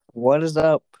What is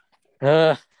up?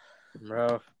 Uh,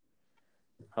 Bro,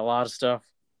 a lot of stuff.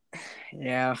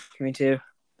 Yeah, me too.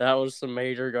 That was some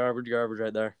major garbage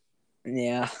right there.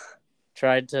 Yeah.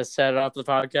 Tried to set up the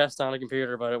podcast on a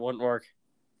computer, but it wouldn't work.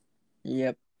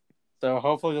 Yep. So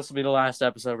hopefully this will be the last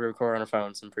episode we record on our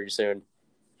phones, and pretty soon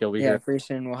you'll be Yeah, here. pretty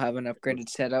soon we'll have an upgraded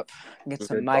setup. Get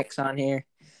some mics on here.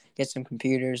 Get some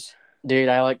computers. Dude,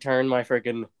 I turned my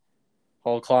freaking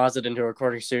whole closet into a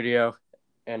recording studio,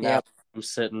 and now I'm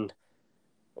sitting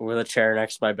with a chair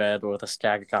next to my bed with a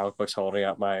stack of comic books holding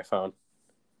up my phone.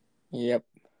 Yep.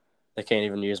 I can't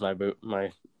even use my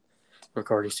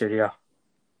recording studio.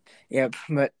 Yep,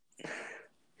 but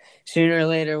sooner or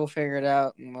later we'll figure it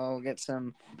out and we'll get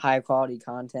some high quality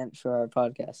content for our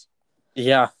podcast.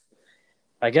 Yeah.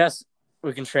 I guess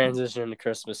we can transition into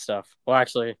Christmas stuff. Well,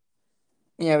 actually,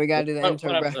 yeah, we gotta do the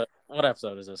intro. What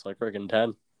episode is this? Like freaking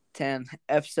 10? 10.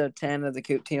 Episode 10 of the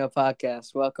Cooptino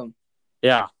podcast. Welcome.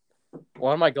 Yeah.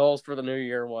 One of my goals for the new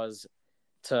year was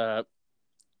to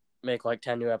make like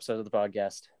 10 new episodes of the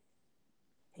podcast.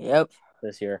 Yep.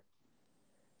 This year.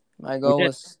 My goal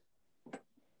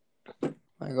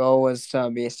was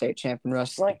to be a state champ in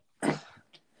wrestling. So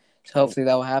hopefully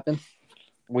that will happen.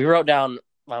 We wrote down,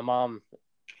 my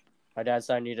dad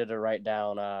said I needed to write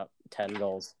down 10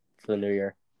 goals for the new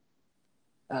year.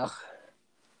 Oh.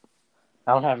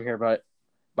 I don't have them here, but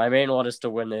my main one is to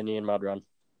win the Indian Mud Run.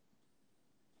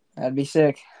 That'd be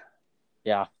sick.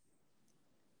 Yeah.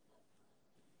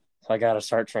 So I got to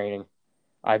start training.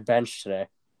 I benched today.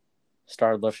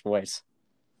 Started lifting weights.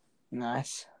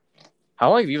 Nice.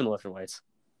 How long have you been lifting weights?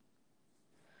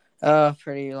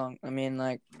 Pretty long. I mean,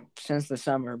 like, since the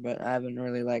summer, but I haven't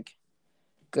really,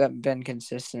 been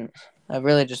consistent. I've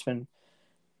really just been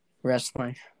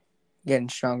wrestling, getting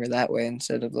stronger that way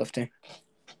instead of lifting.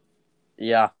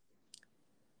 Yeah.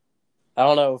 I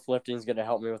don't know if lifting's going to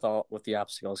help me with the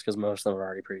obstacles because most of them are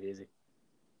already pretty easy.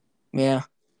 Yeah.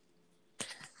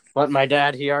 But my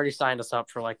dad, he already signed us up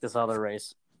for, like, this other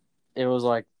race. It was,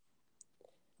 like,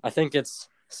 I think it's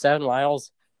 7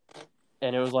 miles,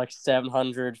 and it was, like,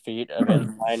 700 feet of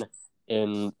incline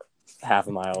in half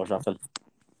a mile or something.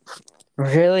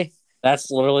 Really?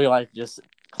 That's literally, like, just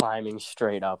climbing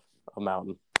straight up a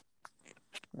mountain.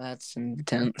 That's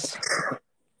intense.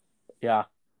 Yeah.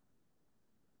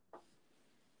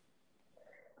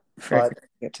 But,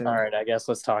 all right, I guess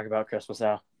let's talk about Christmas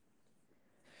now.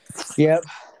 Yep.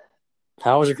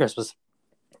 How was your Christmas?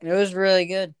 It was really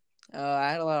good.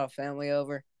 I had a lot of family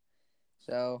over,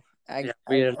 so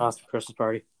we had an awesome Christmas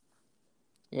party.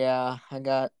 Yeah, I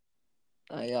got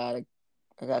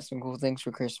some cool things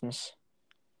for Christmas.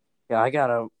 Yeah, I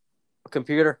got a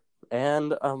computer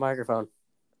and a microphone.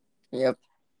 Yep.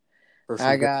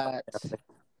 I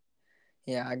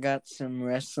got some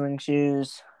wrestling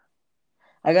shoes.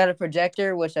 I got a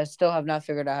projector, which I still have not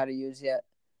figured out how to use yet.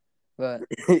 But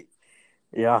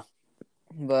yeah.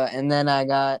 And then I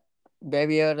got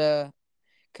Baby Yoda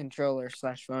controller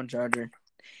 / phone charger.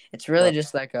 It's really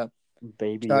just like a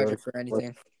Baby charger Yoda for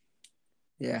anything.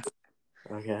 Yeah.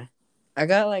 Okay. I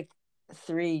got like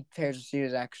 3 pairs of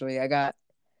shoes actually. I got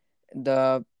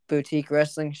the boutique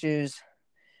wrestling shoes.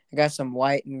 I got some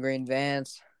white and green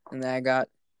Vans, and then I got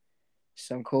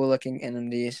some cool looking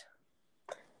NMDs.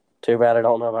 Too bad I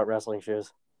don't know about wrestling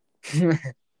shoes. I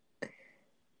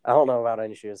don't know about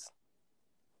any shoes.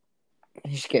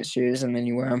 You just get shoes and then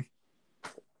you wear them.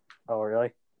 Oh,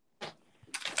 really?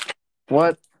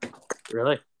 What?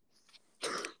 Really?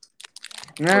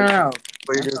 No.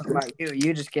 What you're talking about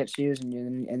you just get shoes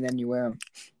and then you wear them.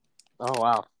 Oh,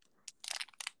 wow.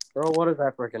 Bro, what is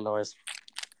that freaking noise?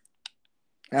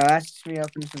 No, that's just me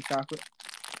opening some chocolate.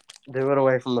 Do it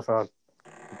away from the phone.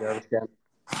 Garbage can.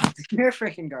 You're a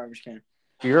freaking garbage can.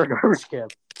 You're a garbage can.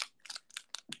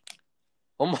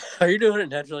 Oh my, are you doing it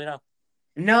intentionally now?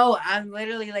 No, I'm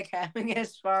literally like having it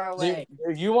as far away.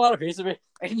 Dude, you want a piece of me?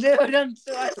 Dude,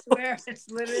 I swear it's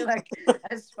literally like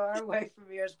as far away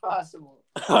from you as possible.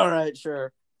 All right,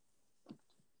 sure.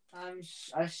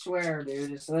 I swear,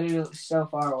 dude, it's literally so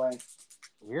far away.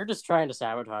 You're just trying to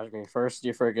sabotage me. First,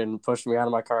 you freaking pushed me out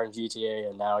of my car in GTA,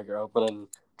 and now you're opening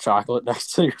chocolate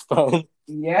next to your phone.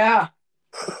 Yeah.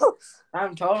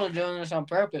 I'm totally doing this on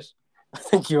purpose. I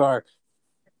think you are.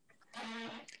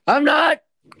 I'm not.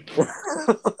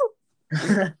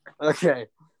 Okay.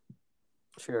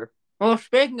 Sure. Well,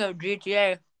 speaking of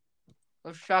GTA,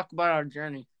 let's talk about our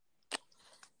journey.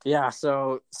 Yeah,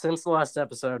 so since the last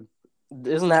episode,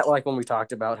 isn't that like when we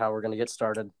talked about how we're going to get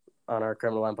started on our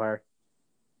criminal empire?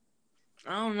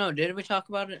 I don't know. Did we talk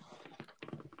about it?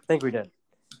 I think we did.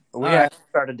 We have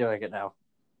started doing it now.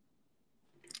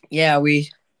 Yeah, we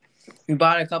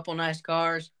bought a couple nice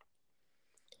cars.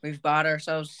 We've bought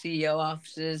ourselves CEO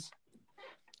offices.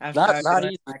 I've Not started not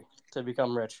doing easy to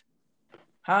become rich.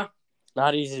 huh?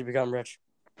 Not easy to become rich.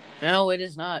 No, it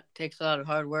is not. It takes a lot of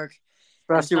hard work.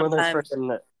 And Especially when there's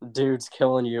sometimes freaking dudes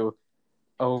killing you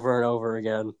over and over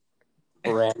again.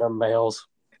 Random males.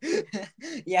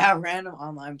 yeah, random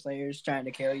online players trying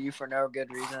to kill you for no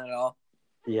good reason at all.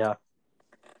 Yeah.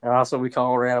 And also we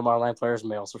call random online players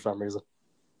males for some reason.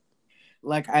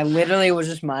 Like I literally was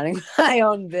just minding my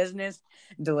own business,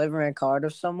 delivering a card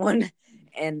of someone,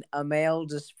 and a male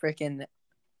just freaking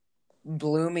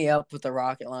blew me up with a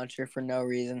rocket launcher for no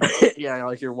reason. Yeah,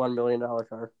 like your $1 million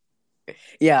car.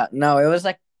 Yeah, no, it was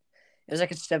like a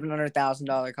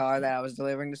 $700,000 car that I was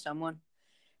delivering to someone,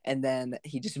 and then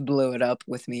he just blew it up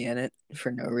with me in it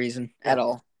for no reason at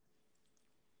all.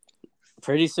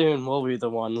 Pretty soon we'll be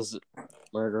the ones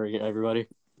murdering everybody.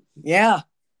 Yeah,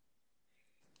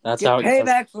 That's get how it goes.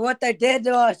 payback for what they did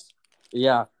to us.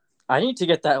 Yeah. I need to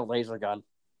get that laser gun.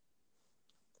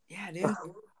 Yeah, dude.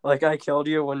 Like I killed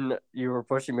you when you were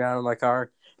pushing me out of my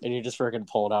car and you just freaking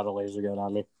pulled out a laser gun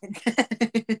on me.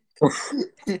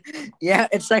 Yeah,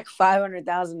 it's like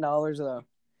 $500,000 though.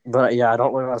 But yeah, I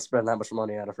don't really want to spend that much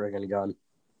money on a freaking gun.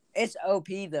 It's OP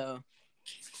though.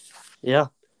 Yeah.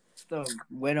 It's the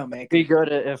Widowmaker. Be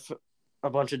good if a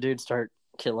bunch of dudes start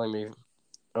killing me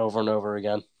over and over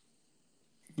again.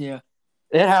 Yeah.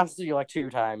 It has to be like 2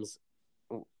 times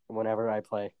whenever I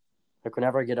play. Like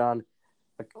whenever I get on,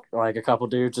 like a couple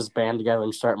dudes just band together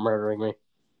and start murdering me.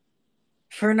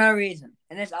 For no reason.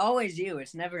 And it's always you.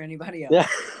 It's never anybody else.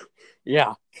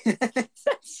 Yeah.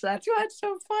 That's why it's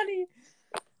so funny.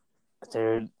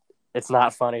 Dude, it's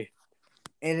not funny.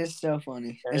 It is so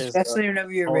funny. It is, Especially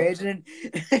whenever you're raging.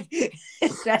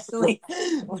 Especially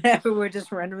whenever we're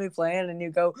just randomly playing and you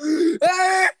go,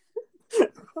 "Ah!"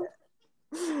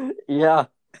 Yeah.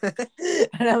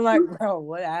 And I'm like, bro,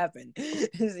 what happened?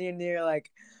 And you're like,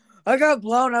 I got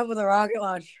blown up with a rocket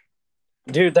launcher.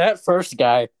 Dude, that first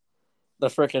guy, the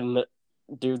freaking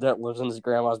dude that lives in his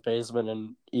grandma's basement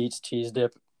and eats cheese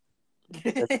dip and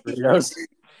Doritos.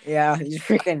 Yeah, he's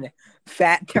freaking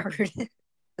fat turd.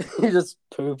 He just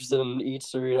poops and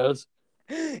eats Doritos.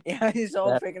 Yeah, his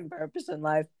whole freaking purpose in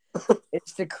life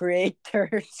is to create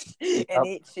turds and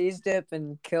eat cheese dip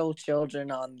and kill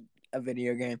children on a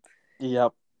video game.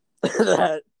 Yep.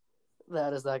 that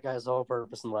is that guy's whole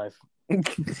purpose in life.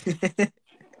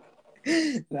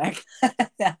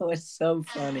 that was so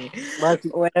funny. Like,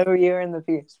 whenever you were in the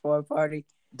PS4 party.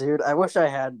 Dude, I wish I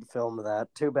had filmed that.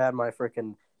 Too bad my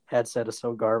freaking headset is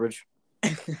so garbage.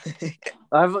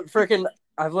 I've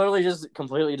literally just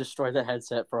completely destroyed the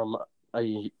headset from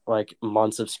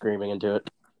months of screaming into it.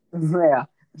 Yeah,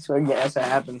 so I guess that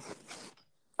happens.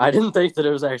 I didn't think that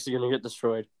it was actually going to get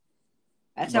destroyed.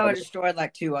 That's how I destroyed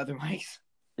like 2 other mics.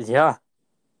 Yeah.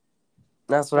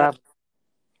 That's what happened.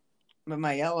 But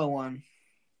my yellow one,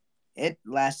 it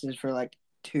lasted for like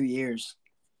 2 years.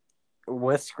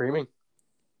 With screaming?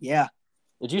 Yeah.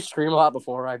 Did you scream a lot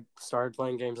before I started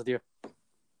playing games with you?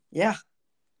 Yeah.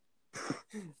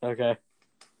 Okay.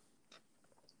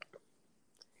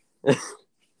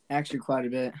 Actually, quite a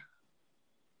bit.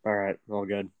 All right. Well,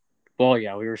 good. Well,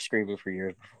 yeah, we were screaming for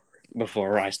years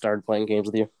before I started playing games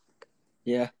with you.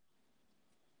 Yeah.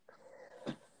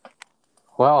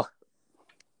 Well,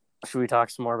 should we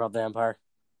talk some more about the Empire?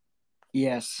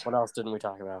 Yes. What else didn't we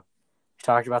talk about? We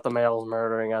talked about the males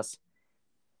murdering us.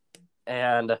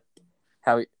 And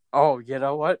how... Oh, you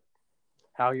know what?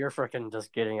 How you're freaking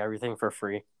just getting everything for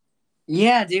free.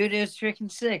 Yeah, dude, it was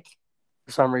freaking sick.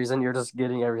 For some reason, you're just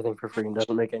getting everything for free and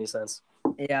doesn't make any sense.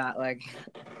 Yeah, like...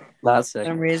 Not sick. For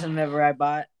some reason, whenever I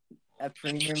bought a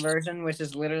premium version, which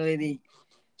is literally the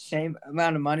same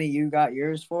amount of money you got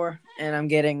yours for, and I'm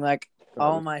getting, like,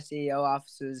 all my CEO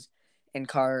offices and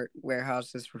car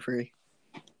warehouses for free.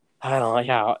 I don't know.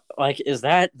 Yeah, like, is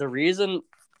that the reason?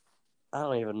 I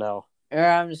don't even know. Or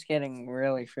I'm just getting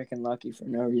really freaking lucky for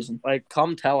no reason. Like,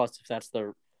 come tell us if that's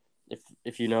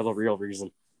if you know the real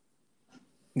reason.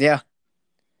 Yeah.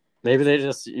 Maybe they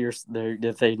just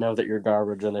if they know that you're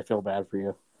garbage and they feel bad for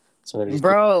you. So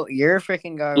bro, you're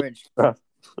freaking garbage.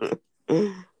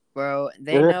 Bro,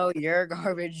 they know you're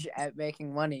garbage at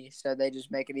making money, so they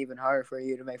just make it even harder for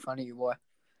you to make fun of you, boy.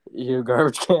 You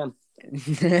garbage can.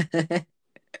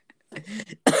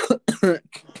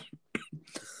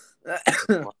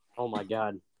 Oh my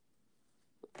god.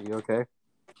 Are you okay?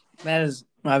 That is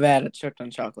my bad. I choked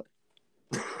on chocolate.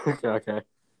 Okay.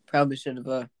 Probably should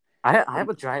have. I have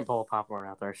a giant bowl of popcorn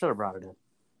out there. I should have brought it in.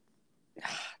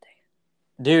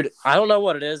 Dude, I don't know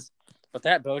what it is, but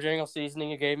that Bojangles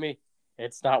seasoning you gave me,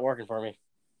 it's not working for me.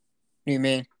 What do you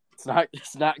mean?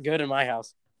 It's not good in my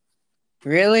house.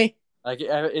 Really? Like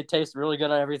it tastes really good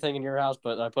on everything in your house,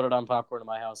 but I put it on popcorn in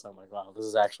my house. I'm like, wow, this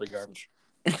is actually garbage.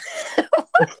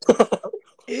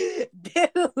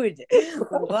 Dude,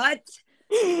 what?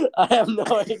 I have no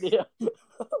idea.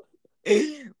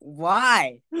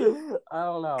 Why? I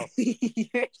don't know.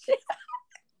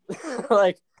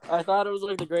 Like, I thought it was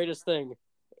like the greatest thing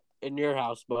in your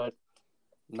house, but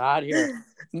not here.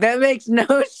 That makes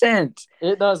no sense.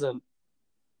 It doesn't.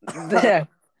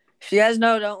 If you guys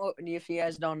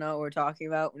don't know what we're talking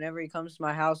about, whenever he comes to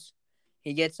my house,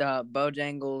 he gets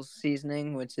Bojangles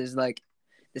seasoning, which is like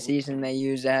the seasoning they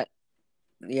use at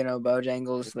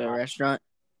Bojangles, the restaurant.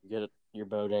 You get your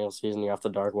Bojangles seasoning off the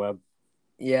dark web.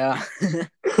 Yeah.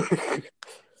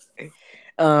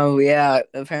 Yeah.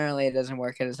 Apparently, it doesn't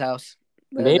work at his house.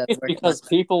 Maybe it's because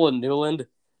people in Newland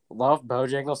love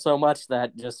Bojangles so much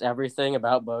that just everything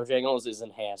about Bojangles is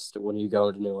enhanced when you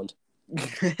go to Newland.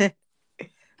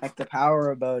 Like the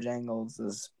power of Bojangles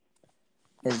is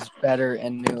better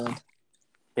in Newland.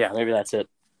 Yeah, maybe that's it.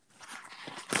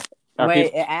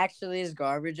 Wait, it actually is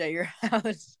garbage at your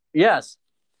house? Yes.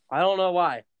 I don't know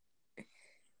why.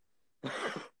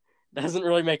 Doesn't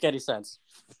really make any sense.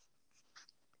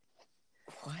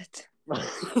 What?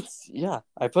 Yeah,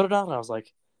 I put it out and I was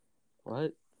like,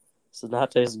 what? This does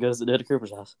not taste as good as it did at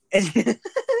Cooper's house.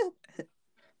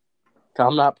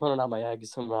 I'm not putting out my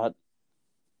eggs. I'm not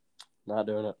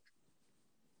doing it.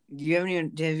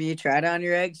 Have you tried on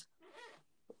your eggs?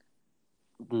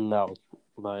 No,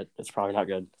 but it's probably not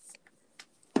good.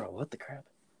 Bro, what the crap?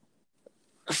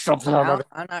 Something I'm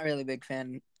not really a big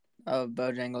fan of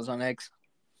Bojangles on eggs.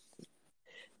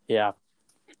 Yeah,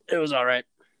 it was all right.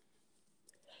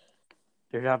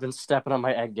 Dude, I've been stepping on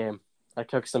my egg game. I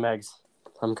cooked some eggs.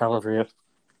 I'm coming for you.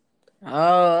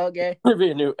 Oh, okay. There'll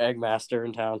be a new egg master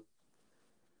in town.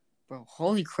 Bro,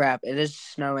 holy crap. It is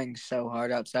snowing so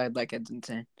hard outside. Like, it's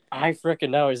insane. I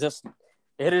freaking know.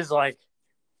 It is like,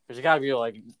 there's got to be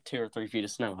like 2 or 3 feet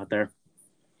of snow out there.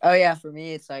 Oh, yeah. For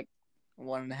me, it's like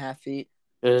 1.5 feet.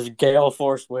 There's gale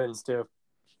force winds, too.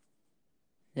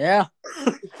 Yeah.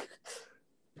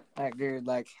 Like, dude,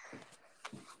 like...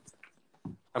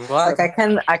 I'm glad. Like,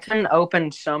 I couldn't open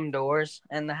some doors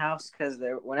in the house because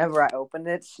whenever I opened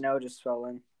it, snow just fell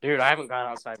in. Dude, I haven't gone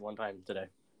outside one time today.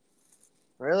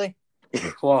 Really?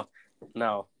 Well,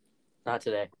 no, not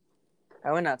today.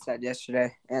 I went outside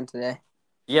yesterday and today.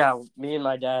 Yeah, me and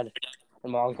my dad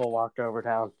and my uncle walked all over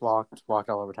town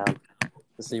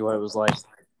to see what it was like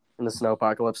in the snow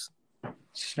apocalypse.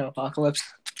 Snow apocalypse?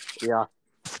 Yeah.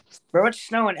 Bro, it's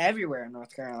snowing everywhere in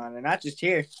North Carolina, not just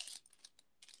here.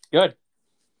 Good.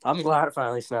 I'm glad it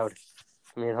finally snowed.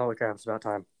 I mean, holy crap, it's about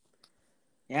time.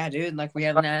 Yeah, dude, like we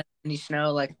haven't had any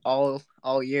snow like all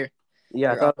year.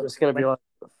 Yeah, I thought it was gonna be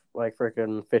like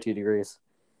freaking 50 degrees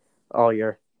all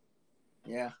year.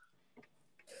 Yeah.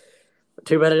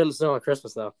 Too bad it didn't snow on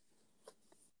Christmas though.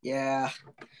 Yeah.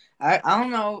 I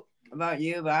don't know about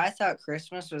you, but I thought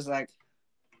Christmas was like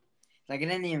it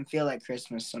didn't even feel like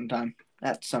Christmas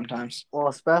sometimes. Well,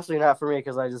 especially not for me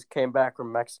because I just came back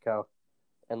from Mexico,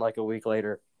 and like a week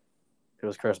later, it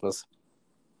was Christmas.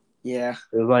 Yeah.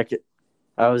 It was like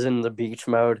I was in the beach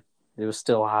mode. It was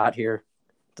still hot here.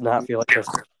 Did not feel like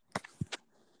Christmas.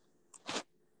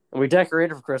 And we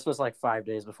decorated for Christmas like 5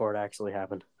 days before it actually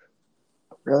happened.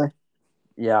 Really?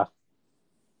 Yeah.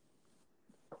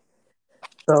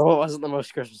 So it wasn't the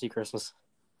most Christmassy Christmas.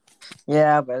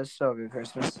 Yeah, but it's still a good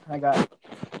Christmas. I got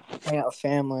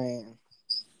family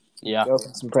and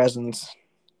opened some presents.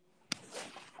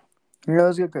 It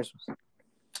was a good Christmas.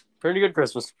 Pretty good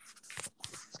Christmas.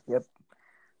 Yep.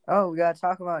 Oh, we gotta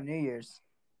talk about New Year's.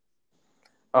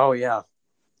 Oh yeah.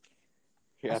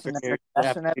 That's whenever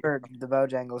the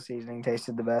Bojangles seasoning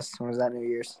tasted the best. When was that New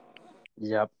Year's?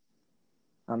 Yep.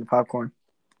 On the popcorn.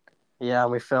 Yeah,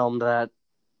 we filmed at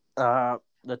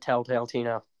the Telltale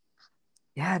Tino.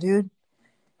 Yeah, dude.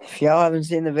 If y'all haven't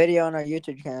seen the video on our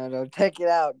YouTube channel, check it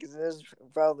out because it is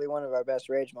probably one of our best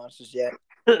rage monsters yet.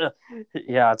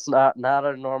 Yeah, it's not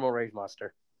a normal rage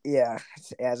monster. Yeah,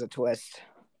 it has a twist.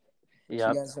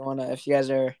 Yeah. If you guys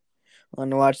are want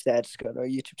to watch that, just go to our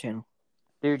YouTube channel.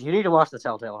 Dude, you need to watch the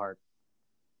Telltale Heart.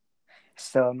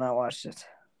 Still have not watched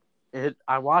it.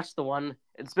 I watched the one.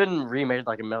 It's been remade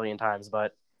like a million times,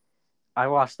 but I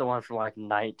watched the one from like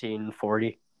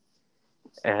 1940,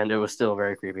 and it was still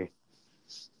very creepy.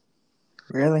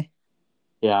 Really?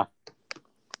 Yeah.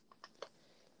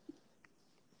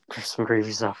 Some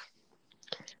creepy stuff.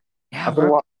 Yeah, I've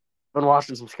been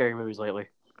watching some scary movies lately.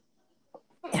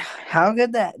 How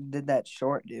good did that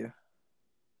short do?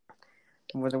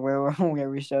 Was it where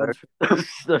we showed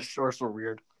the shorts were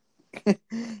weird.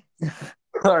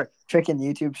 Our freaking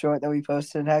YouTube short that we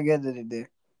posted? How good did it do?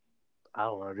 I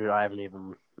don't know, dude. I haven't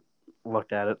even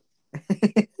looked at it.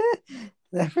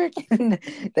 That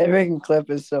freaking clip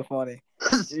is so funny.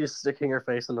 She's sticking her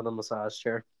face into the massage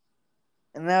chair.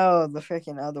 No, the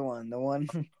freaking other one. The one.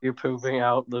 You're pooping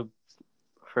out the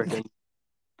freaking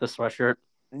the sweatshirt.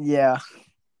 Yeah.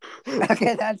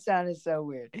 Okay, that sounded so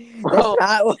weird. Bro.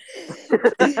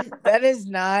 That is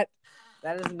not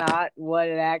what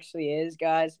it actually is,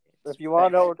 guys. If you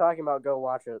want to know what we're talking about, go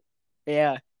watch it.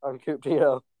 Yeah. On Coop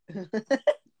Tino.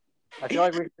 I feel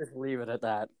like we should just leave it at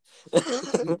that.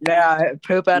 Yeah,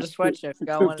 poop out a sweatshirt. If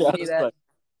y'all want to Pooped out see a that.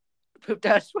 Pooped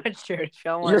out a sweatshirt. If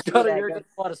y'all want to see that. You're gonna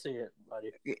want to see it,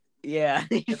 buddy. Yeah,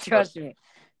 trust me.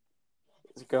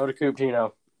 Just go to Coop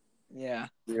Tino. Yeah.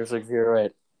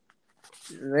 0608.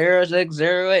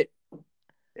 0608.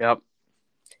 Yep.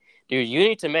 Dude, you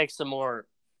need to make some more.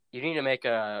 You need to make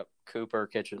a Cooper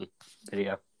kitchen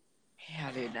video.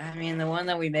 Yeah, dude. I mean, the one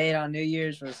that we made on New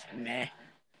Year's was meh.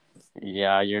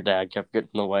 Yeah, your dad kept getting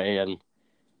in the way, and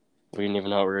we didn't even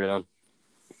know what we were doing.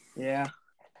 Yeah.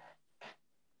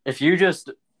 If you just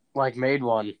made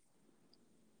one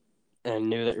and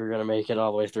knew that you were gonna make it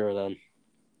all the way through, then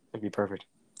it'd be perfect.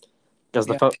 Because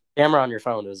the camera on your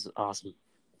phone is awesome.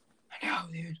 I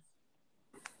know, dude.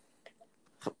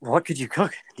 What could you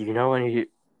cook? Do you know any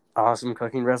awesome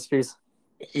cooking recipes?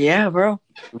 Yeah, bro.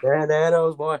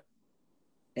 Danos, boy.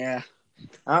 Yeah.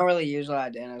 I don't really use a lot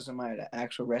of Danos in my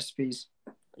actual recipes.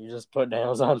 You just put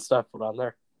Danos on stuff, put on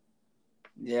there.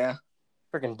 Yeah.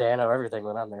 Freaking Dano, everything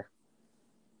went on there.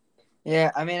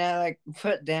 Yeah, I mean, I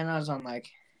put Danos on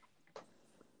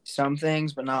some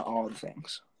things, but not all the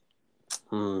things.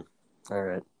 All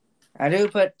right. I do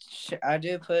put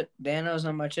Danos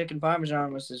on my chicken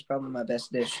parmesan, which is probably my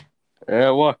best dish.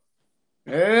 Yeah, what?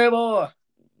 Hey, boy.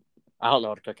 I don't know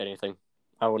how to cook anything.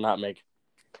 I would not make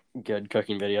good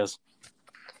cooking videos.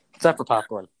 Except for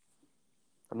popcorn.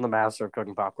 I'm the master of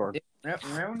cooking popcorn.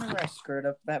 Remember whenever I screwed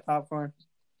up that popcorn?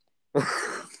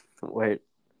 Wait.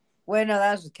 No,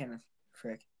 that was with Kenneth.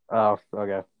 Frick. Oh,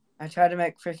 okay. I tried to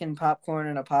make freaking popcorn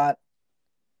in a pot.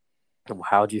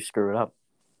 How'd you screw it up?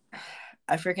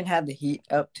 I freaking had the heat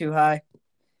up too high,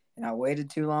 and I waited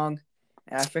too long,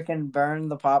 and I freaking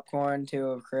burned the popcorn to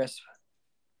a crisp.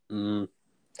 One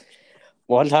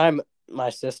time, my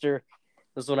sister,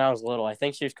 this was when I was little, I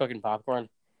think she was cooking popcorn,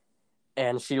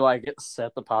 and she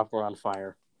set the popcorn on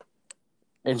fire.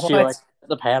 And she set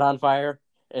the pan on fire,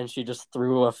 and she just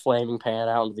threw a flaming pan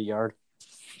out into the yard.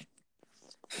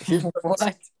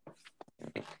 What?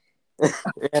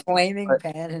 Flaming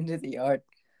pan into the yard.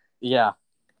 Yeah.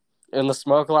 And the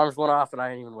smoke alarms went off, and I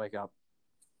didn't even wake up.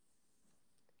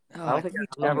 Oh, I don't think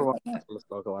I've never woke up from the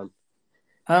smoke alarm.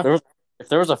 Huh? If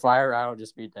there was a fire, I would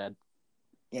just be dead.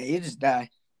 Yeah, you just die.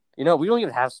 We don't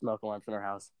even have smoke alarms in our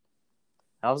house.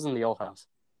 I was in the old house.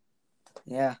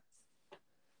 Yeah.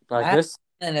 This.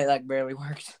 And it barely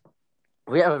worked.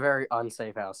 We have a very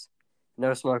unsafe house.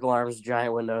 No smoke alarms,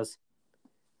 giant windows.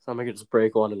 Somebody could just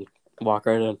break one and walk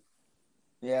right in.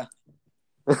 Yeah.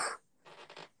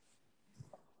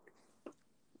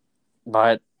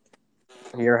 But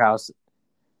your house,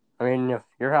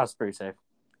 your house is pretty safe.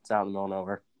 It's out in the middle of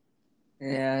nowhere.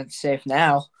 Yeah, it's safe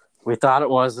now. We thought it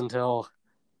was until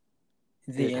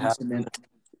the incident. Happened.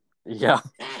 Yeah.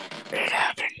 It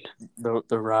happened.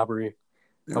 The robbery.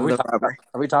 Have we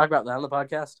talked about that on the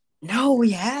podcast? No,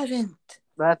 we haven't.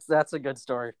 That's a good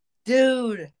story.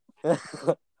 Dude.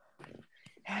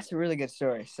 That's a really good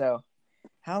story. So,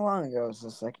 how long ago was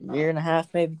this? A year and a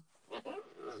half, maybe?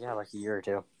 Yeah, a year or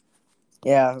two.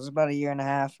 Yeah, it was about a year and a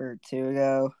half or two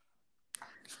ago.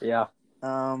 Yeah.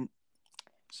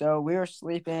 So we were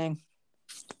sleeping.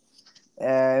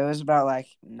 It was about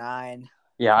 9.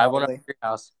 Yeah, probably. I went over to your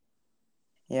house.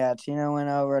 Yeah, Tino went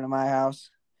over to my house.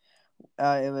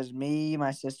 It was me,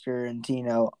 my sister, and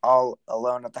Tino all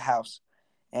alone at the house.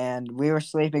 And we were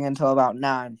sleeping until about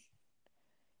 9.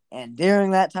 And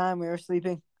during that time we were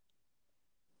sleeping,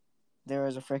 there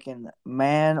was a freaking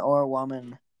man or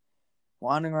woman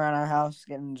wandering around our house,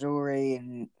 getting jewelry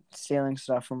and stealing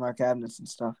stuff from our cabinets and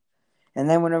stuff. And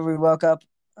then whenever we woke up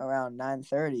around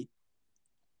 9:30,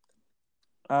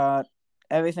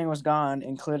 everything was gone,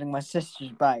 including my sister's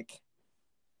bike.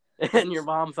 And your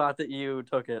mom thought that you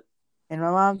took it. And my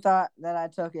mom thought that I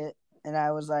took it, and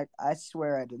I was like, I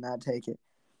swear I did not take it.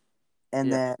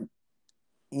 And then,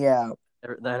 yeah.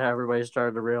 Then everybody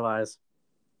started to realize.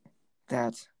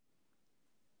 That.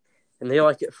 And they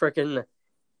freaking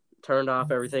turned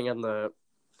off everything and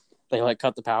they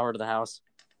cut the power to the house.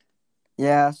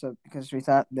 Yeah, so because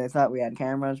they thought we had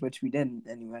cameras, which we didn't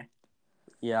anyway.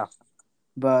 Yeah.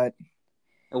 But.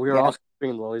 And we were all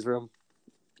sleeping in Lily's room.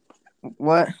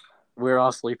 What? We were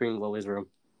all sleeping in Lily's room.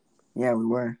 Yeah, we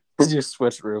were. We just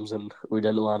switched rooms, and we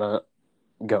didn't want to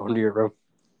go into your room.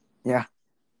 Yeah.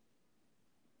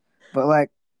 But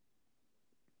like,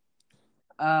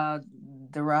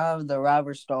 the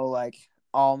robbers stole like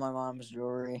all my mom's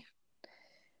jewelry.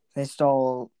 They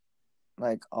stole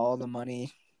like all the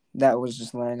money that was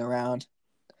just laying around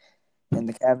in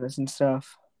the cabinets and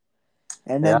stuff.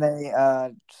 And Yeah. then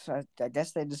I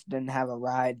guess they just didn't have a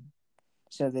ride,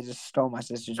 so they just stole my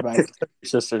sister's bike. Your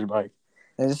sister's bike.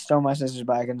 They just stole my sister's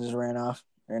bike and just ran off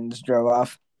and just drove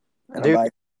off on a Dude,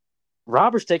 bike.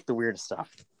 robbers take the weirdest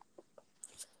stuff.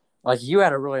 Like, you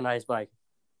had a really nice bike.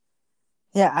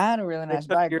 Yeah, I had a really They nice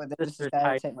took bike, your but they just sister's decided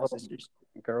tiny to take my little sister's.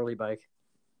 girly bike.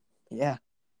 Yeah,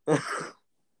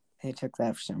 they took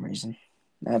that for some reason.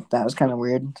 That was kind of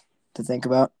weird to think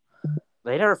about.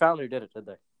 They never found who did it, did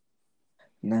they?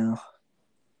 No,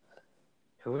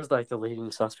 Who was, like, the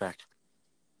leading suspect?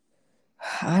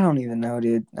 I don't even know,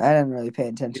 dude. I didn't really pay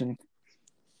attention.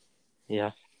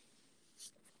 Yeah.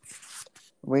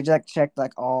 We just checked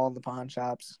like all the pawn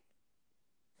shops,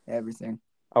 everything.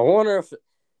 I wonder if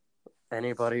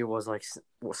anybody was, like,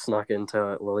 snuck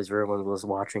into Lily's room and was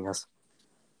watching us.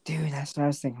 Dude, that's what I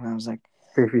was thinking. I was like,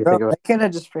 If you bro, think of they it. could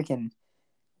have just freaking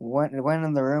went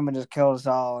in the room and just killed us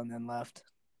all and then left.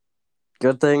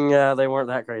 Good thing they weren't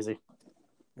that crazy.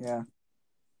 Yeah,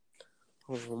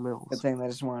 Oh, Mills. good thing they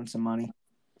just wanted some money.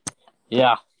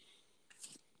 Yeah.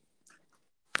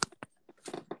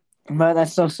 But that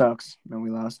still sucks. And we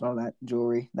lost all that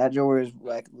jewelry. That jewelry is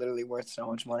like literally worth so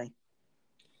much money.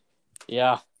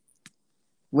 Yeah.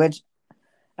 Which,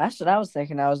 that's what I was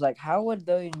thinking. I was like, how would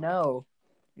they know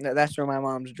that that's where my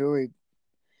mom's jewelry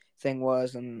thing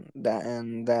was, and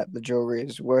that the jewelry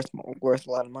is worth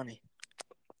a lot of money?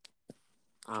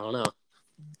 I don't know.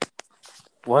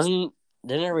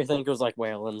 Didn't everybody think it was like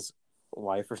Waylon's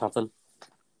wife or something?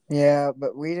 Yeah,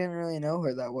 but we didn't really know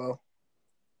her that well.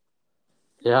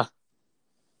 Yeah.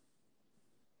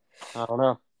 I don't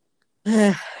know.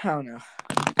 I don't know.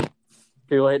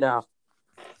 Too late now.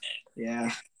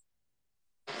 Yeah.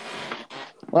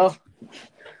 Well,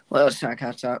 what else I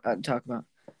can talk about?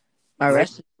 My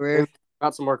wrestling career.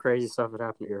 Got some more crazy stuff that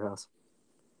happened at your house.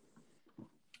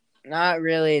 Not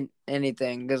really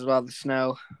anything because of all the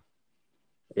snow.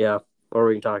 Yeah. Or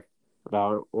we can talk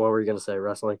about what were you gonna say?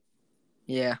 Wrestling.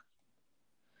 Yeah.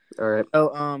 All right.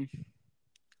 So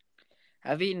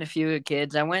I've eaten a few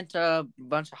kids. I went to a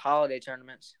bunch of holiday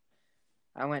tournaments.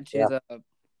 I went to the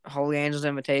Holy Angels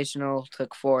Invitational,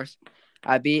 took fourth.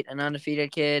 I beat an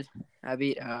undefeated kid. I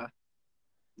beat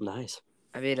Nice.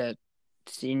 a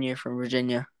senior from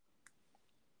Virginia.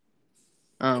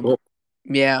 Cool.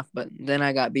 Yeah, but then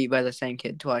I got beat by the same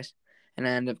kid twice, and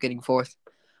I ended up getting fourth.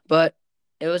 But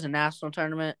it was a national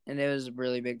tournament, and it was a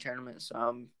really big tournament, so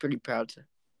I'm pretty proud to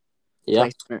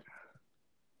place in it.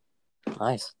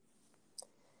 Nice.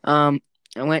 I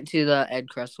went to the Ed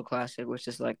Kressel Classic, which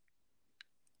is like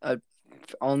a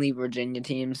only Virginia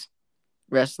teams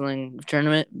wrestling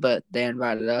tournament, but they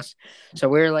invited us, so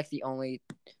we were like the only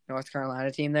North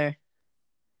Carolina team there.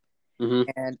 Mm-hmm.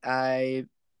 And I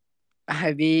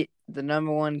beat the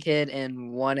number one kid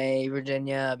in 1A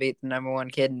Virginia. I beat the number one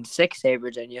kid in 6A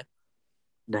Virginia.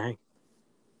 Dang.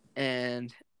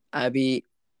 And I beat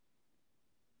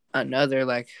another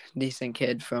like decent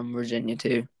kid from Virginia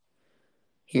too.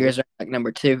 He was like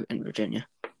number 2 in Virginia.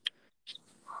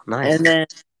 Nice. And then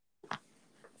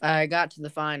I got to the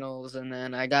finals, and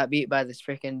then I got beat by this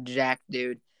freaking Jack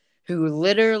dude who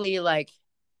literally like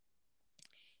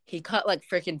he cut like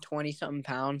freaking 20 something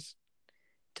pounds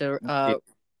to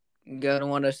go to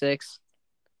 106.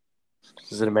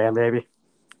 Is it a man, baby?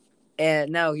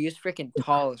 And no, he was freaking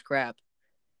tall as crap.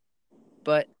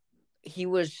 But he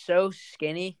was so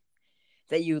skinny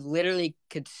that you literally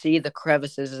could see the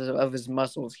crevices of his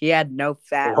muscles. He had no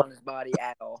fat on his body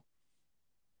at all.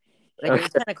 Like, it was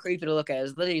kind of creepy to look at. It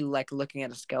was literally like looking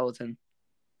at a skeleton.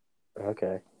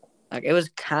 Okay. Like, it was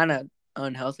kind of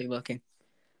unhealthy looking.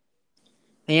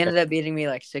 He ended up beating me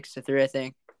like 6-3, I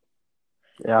think.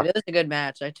 Yeah. But it was a good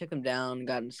match. I took him down and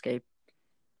got an escape.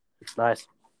 Nice.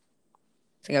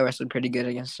 I think I wrestled pretty good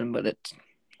against him, but it's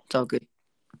all good.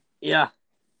 Yeah.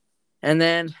 And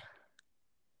then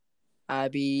I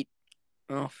beat.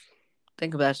 I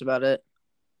think that's about it.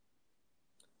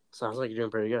 Sounds like you're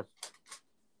doing pretty good.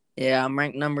 Yeah, I'm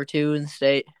ranked number 2 in the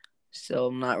state.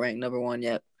 Still not ranked number 1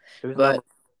 yet. Who's But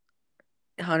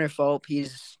Hunter Fulp,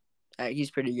 he's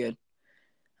pretty good.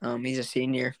 He's a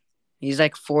senior. He's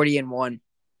like 40-1.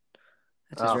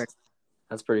 That's his record.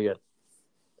 That's pretty good.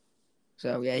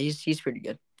 So yeah, he's pretty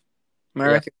good. My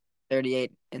record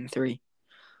 38-3.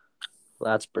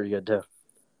 That's pretty good too.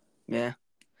 Yeah,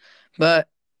 but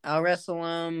I'll wrestle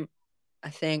him I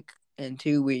think, in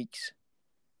 2 weeks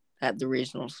at the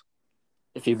regionals.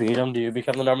 If you beat them, do you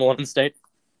become the number one in state?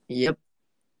 Yep.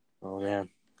 Oh, man.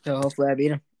 So hopefully I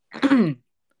beat him.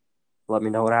 Let me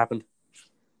know what happened.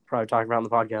 Probably talking about it on the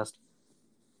podcast.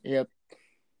 Yep.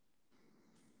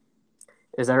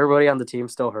 Is everybody on the team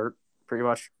still hurt, pretty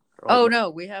much? Oh, no,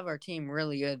 we have our team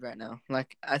really good right now.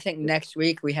 Like, I think next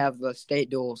week we have the state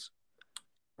duels.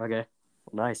 Okay.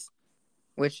 Nice.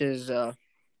 Which is a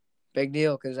big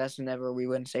deal because that's whenever we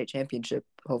win state championship,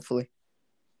 hopefully.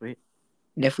 Sweet.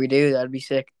 And if we do, that'd be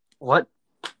sick. What?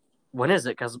 When is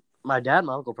it? Because my dad and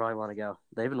my uncle probably want to go.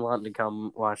 They've been wanting to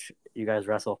come watch you guys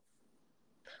wrestle.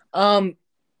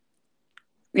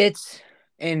 It's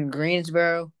in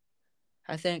Greensboro,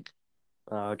 I think.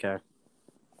 Oh, okay.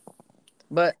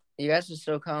 But you guys should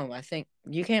still come. I think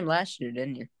you came last year,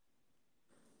 didn't you?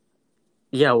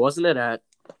 Yeah, wasn't it at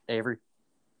Avery?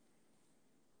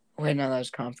 Wait, no, that was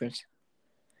conference.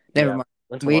 Never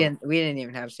mind. We didn't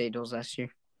even have state duels last year.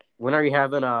 When are you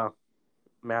having a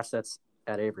match that's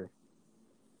at Avery?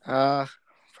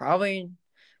 Probably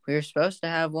we were supposed to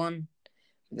have one,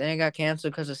 but then it got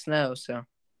canceled because of snow. So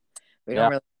we don't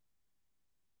really.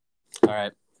 All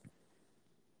right.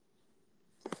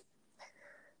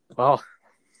 Well,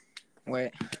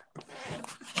 wait.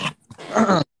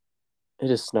 It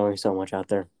is snowing so much out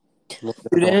there.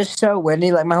 Dude, it is so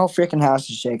windy. Like, my whole freaking house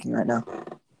is shaking right now.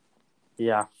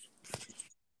 Yeah.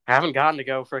 I haven't gotten to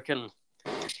go freaking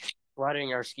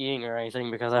sledding or skiing or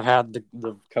anything because I've had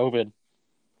the COVID.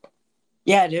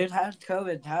 Yeah, dude. How did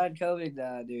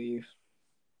COVID do you?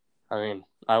 I mean,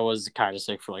 I was kind of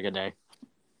sick for like a day.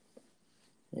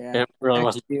 Yeah. It really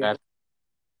wasn't too bad.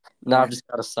 No, I've just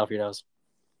got a stuffy nose.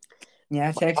 Yeah,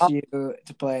 I texted you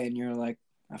to play, and you're like,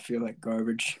 I feel like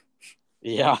garbage.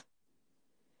 Yeah.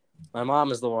 My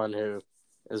mom is the one who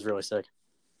is really sick.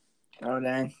 Oh,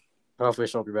 dang. Hopefully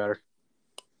she'll be better.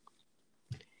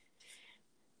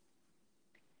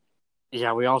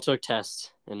 Yeah, we all took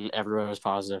tests, and everyone was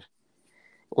positive.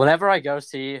 Whenever I go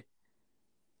see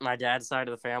my dad's side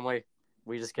of the family,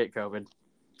 we just get COVID.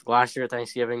 Last year at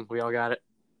Thanksgiving, we all got it.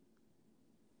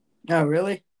 Oh,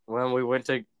 really? When we went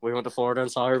to Florida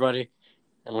and saw everybody,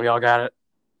 and we all got it.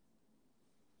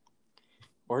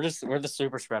 We're the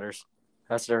super spreaders.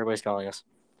 That's what everybody's calling us.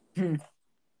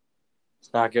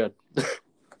 It's not good.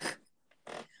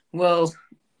 Well,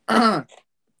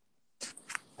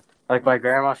 like my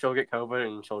grandma, she'll get COVID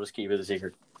and she'll just keep it a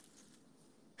secret.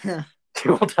 She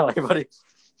won't tell anybody.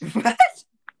 What?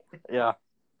 Yeah.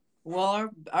 Well,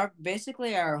 our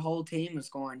basically our whole team was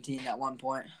quarantined at one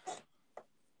point.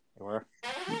 They were.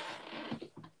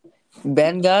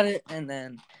 Ben got it, and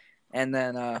then,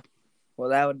 well,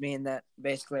 that would mean that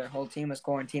basically our whole team was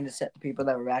quarantined except the people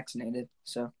that were vaccinated.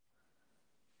 So,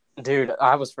 dude,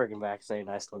 I was freaking vaccinated.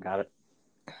 And I still got it.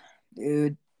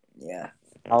 Dude, yeah.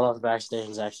 I don't know if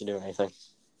vaccinations actually do anything.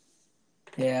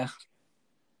 Yeah.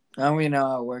 I don't really know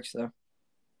how it works though.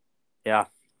 Yeah.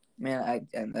 Man,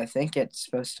 I think it's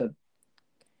supposed to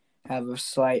have a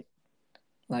slight,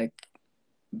 like,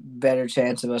 better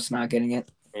chance of us not getting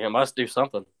it. It must do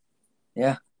something.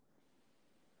 Yeah.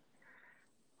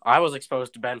 I was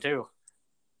exposed to Ben too.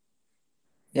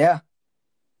 Yeah.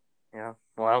 Yeah.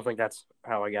 Well, I don't think that's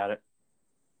how I got it.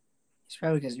 It's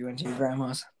probably because you went to your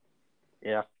grandma's.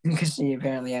 Yeah. Because she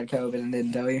apparently had COVID and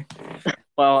didn't tell you.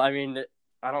 Well, I mean,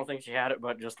 I don't think she had it,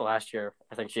 but just last year,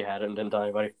 I think she had it and didn't tell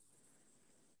anybody.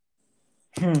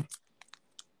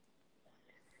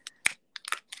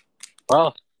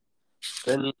 Well, it's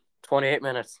been 28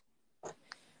 minutes.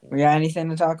 We got anything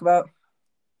to talk about?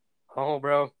 Oh,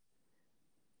 bro.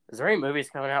 Is there any movies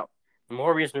coming out? The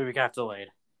Morbius movie got delayed.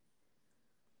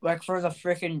 Like for the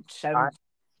freaking 7th.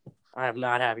 I am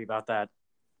not happy about that.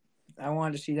 I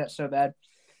wanted to see that so bad.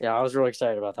 Yeah, I was really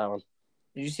excited about that one.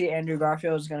 Did you see Andrew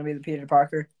Garfield is going to be the Peter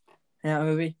Parker in that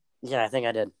movie? Yeah, I think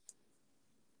I did.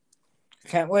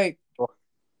 Can't wait.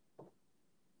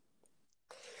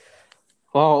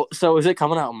 Well, so is it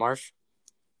coming out in March?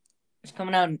 It's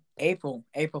coming out in April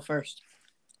 1st.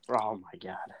 Oh, my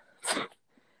God.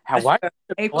 Why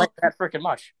April that freaking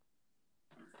much?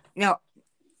 No.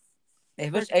 They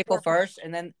push April 1st,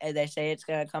 and then they say it's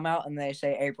going to come out, and they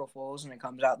say April Fools, and it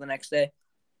comes out the next day.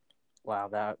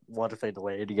 Wow, what if they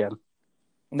delayed it again?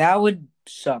 That would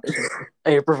suck.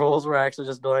 April Fools were actually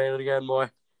just delaying it again, boy.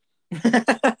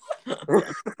 That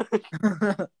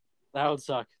would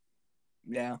suck.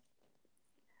 Yeah.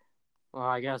 Well,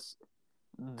 I guess.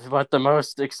 But I'm the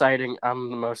most excited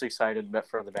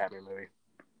for the Batman movie.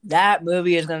 That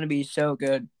movie is going to be so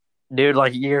good. Dude,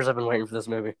 like years I've been waiting for this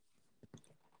movie.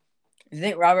 You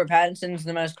think Robert Pattinson's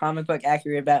the most comic book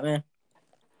accurate Batman?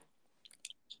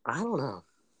 I don't know.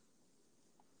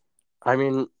 I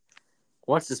mean,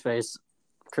 what's his face?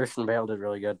 Christian Bale did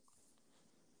really good.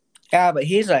 Yeah, but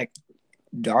he's like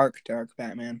dark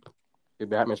Batman. Dude,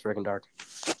 Batman's freaking dark.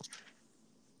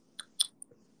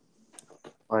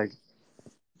 Like,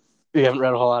 you haven't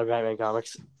read a whole lot of Batman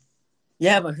comics.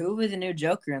 Yeah, but who was the new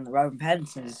Joker in the Robert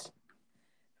Pattinson's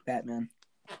Batman?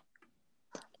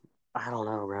 I don't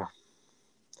know, bro.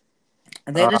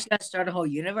 Are they just gonna start a whole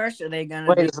universe? Or are they gonna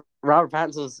wait, Robert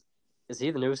Pattinson's... Is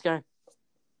he the newest guy?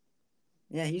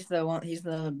 Yeah, he's the one. He's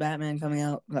the Batman coming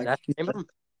out. Like, That's his name?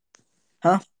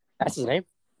 Huh? That's his name?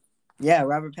 Yeah,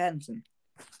 Robert Pattinson.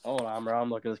 Hold on, bro. I'm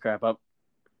looking this crap up.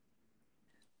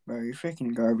 Bro, you're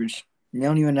freaking garbage. You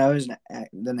don't even know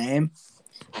the name?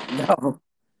 No.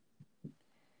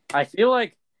 I feel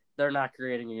like they're not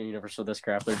creating a universe with this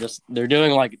crap. They're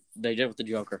doing like they did with the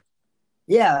Joker.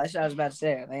 Yeah, that's what I was about to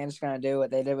say. They're just gonna do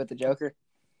what they did with the Joker.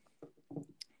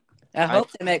 I hope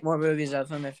they make more movies of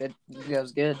him if it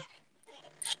goes good.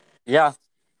 Yeah.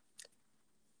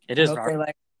 It is I hope dark. they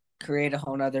like create a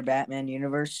whole nother Batman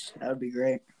universe. That would be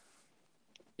great.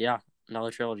 Yeah,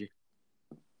 another trilogy.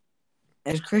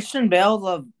 Is Christian Bale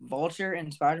the Vulture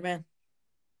in Spider-Man?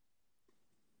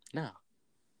 No.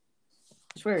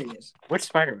 I swear he is. Which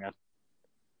Spider-Man?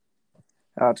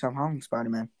 Tom Holland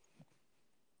Spider-Man.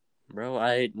 Bro,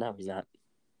 no, he's not.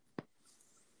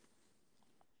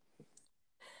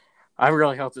 I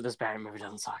really hope that this Batman movie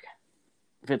doesn't suck.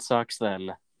 If it sucks,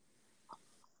 then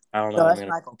I don't know. No, that's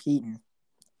Michael Keaton.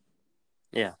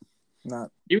 Yeah. No.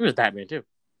 He was Batman too.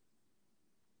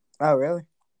 Oh, really?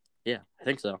 Yeah, I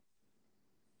think so.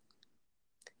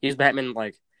 He was Batman in,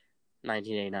 like,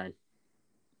 1989.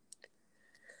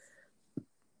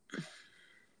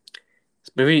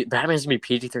 This movie, Batman's gonna be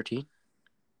PG-13?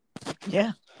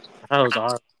 Yeah. I thought it was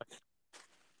R.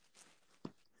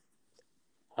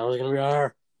 I was gonna be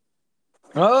R.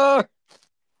 Oh!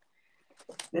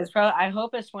 I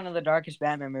hope it's one of the darkest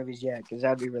Batman movies yet, because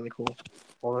that'd be really cool.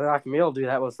 Well, they're not gonna be able to do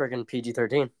that with freaking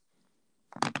PG-13.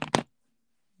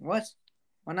 What?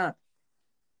 Why not?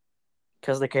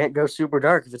 Because they can't go super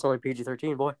dark if it's only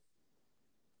PG-13, boy.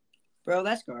 Bro,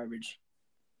 that's garbage.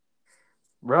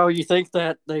 Bro, you think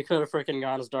that they could have freaking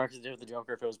gone as dark as they did with the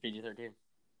Joker if it was PG-13?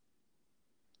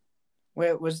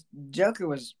 Wait, Joker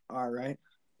was R, right?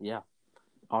 Yeah.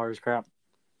 R is crap.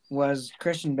 Was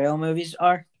Christian Bale movies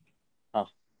R? Oh.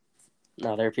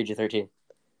 No, they're PG-13.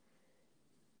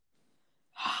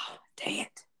 Dang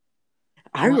it.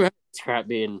 I remember this crap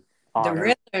being R. The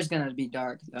Riddler's gonna be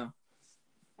dark, though.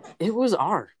 It was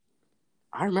R.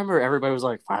 I remember everybody was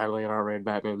like, finally an R-rated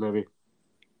Batman movie.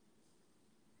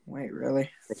 Wait,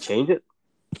 really? They changed it?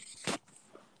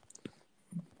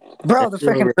 Bro, they're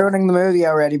freaking ruining the movie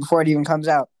already before it even comes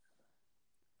out.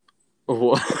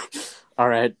 All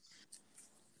right.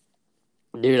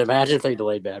 Dude, imagine if they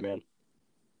delayed Batman.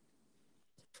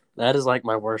 That is like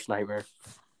my worst nightmare.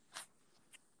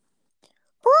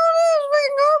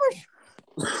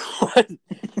 What?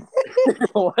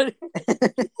 What? Did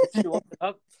you look it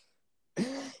up?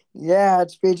 Yeah,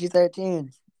 it's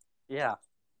PG-13. Yeah.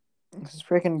 This is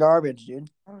freaking garbage, dude.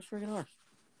 That was freaking hard.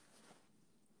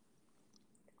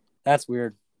 That's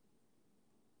weird.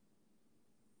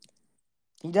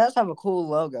 He does have a cool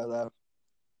logo, though.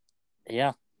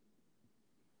 Yeah.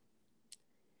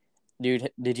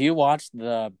 Dude, did you watch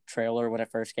the trailer when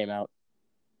it first came out?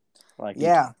 Like,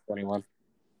 yeah. 21.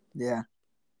 Yeah.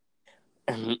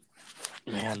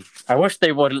 Man, I wish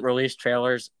they wouldn't release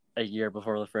trailers a year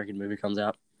before the freaking movie comes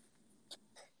out.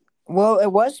 Well,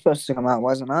 it was supposed to come out,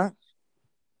 wasn't it?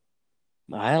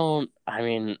 No,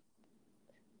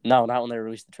 not when they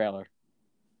released the trailer.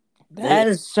 That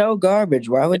is so garbage.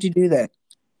 Why would you do that?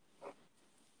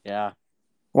 Yeah.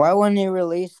 Why wouldn't you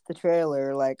release the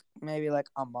trailer maybe a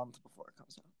month before it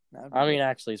comes out?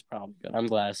 Actually, it's probably good. I'm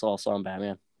glad I saw some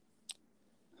Batman.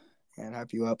 And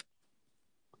hype you up.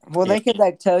 Well, they could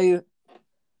tell you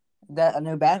that a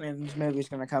new Batman movie is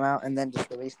going to come out and then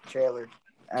just release the trailer.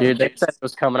 Dude, they said it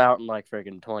was coming out in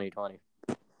freaking 2020.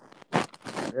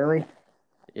 Really?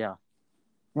 Yeah.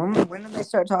 When did they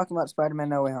start talking about Spider-Man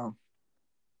No Way Home?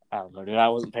 I don't know, dude. I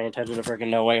wasn't paying attention to freaking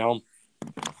No Way Home.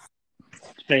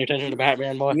 Just paying attention to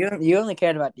Batman, boy. You only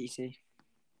cared about DC.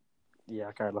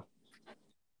 Yeah, kind of.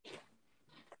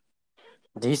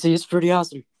 DC is pretty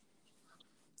awesome.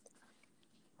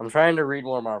 I'm trying to read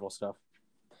more Marvel stuff.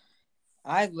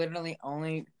 I literally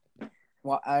only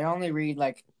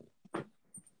read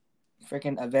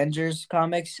freaking Avengers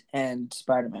comics and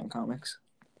Spider-Man comics.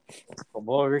 Well,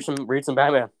 boy, read some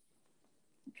Batman.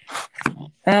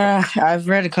 I've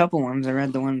read a couple ones. I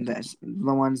read the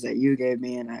ones that you gave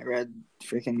me, and I read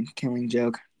freaking Killing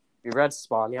Joke. You read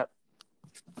Spawn yet?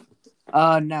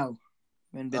 No.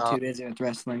 Been a bit too busy with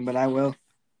wrestling, but I will.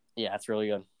 Yeah, it's really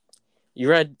good. You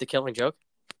read The Killing Joke?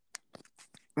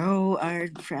 Oh,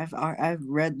 I've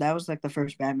read that was like the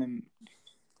first Batman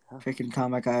freaking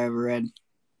comic I ever read.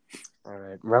 All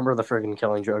right. Remember the freaking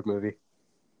Killing Joke movie?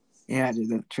 Yeah, dude,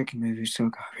 the freaking movie is so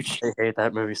garbage. I hate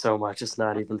that movie so much. It's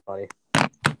not even funny.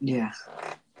 Yeah,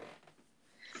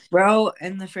 bro,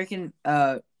 and the freaking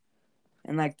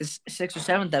in like the 6th or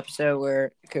 7th episode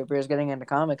where Cooper is getting into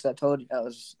comics, I told you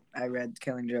I read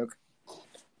Killing Joke.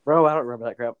 Bro, I don't remember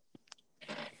that crap.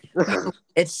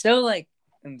 It's so like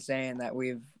insane that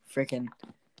we've freaking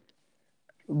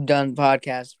done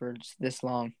podcasts for this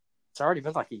long. It's already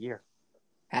been like a year.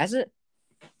 Has it?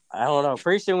 I don't know.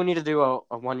 Pretty soon we need to do a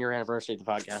 1-year anniversary of the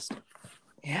podcast.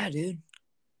 Yeah, dude.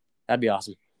 That'd be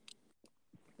awesome.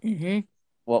 Mm-hmm.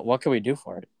 What can we do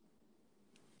for it?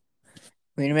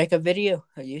 We need to make a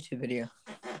YouTube video.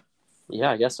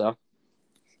 Yeah, I guess so.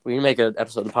 We need to make an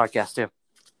episode of the podcast too.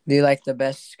 Do you like the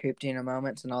best Scoop Tina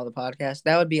moments in all the podcasts?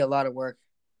 That would be a lot of work.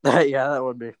 Yeah, that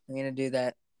would be. We're going to do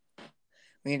that.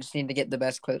 We just need to get the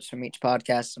best clips from each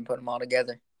podcast and put them all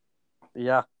together.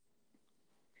 Yeah.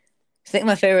 I think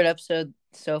my favorite episode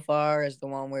so far is the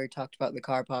one where we talked about the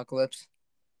car apocalypse.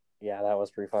 Yeah, that was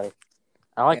pretty funny.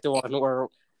 I like the one where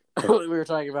we were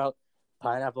talking about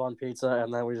pineapple on pizza,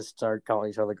 and then we just started calling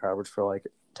each other garbage for like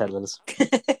 10 minutes.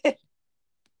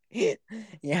 Yeah,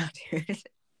 dude.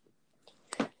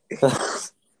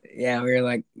 Yeah, we were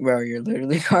like, bro, you're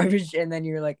literally garbage. And then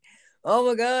you're like, oh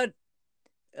my God.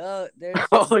 There's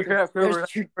Holy crap, Cooper,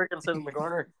 freaking sit in the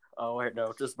corner. Oh, wait,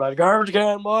 no, just my garbage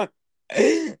can, boy.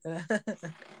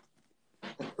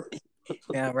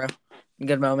 Yeah, bro.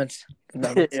 Good moments.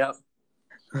 Yeah.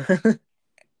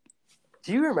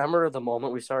 Do you remember the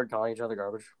moment we started calling each other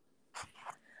garbage?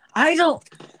 I don't.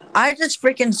 I just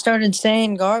freaking started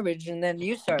saying garbage, and then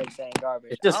you started saying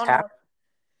garbage. It just happened.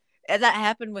 And that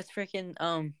happened with freaking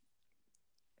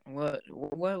What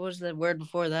was the word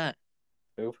before that?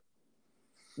 Poop.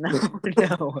 No.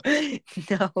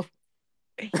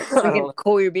 Freaking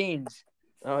cool your beans.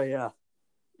 Oh yeah.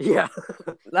 Yeah.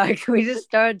 Like we just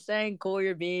started saying cool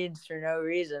your beans for no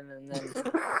reason,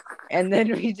 and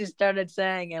then we just started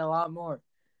saying it a lot more.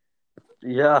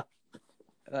 Yeah.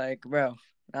 Like, bro,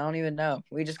 I don't even know.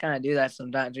 We just kind of do that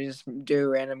sometimes. We just do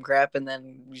random crap and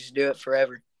then we just do it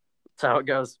forever. That's how it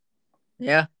goes.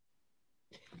 Yeah.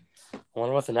 I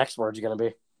wonder what the next word's going to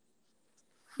be.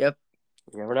 Yep.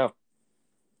 You never know.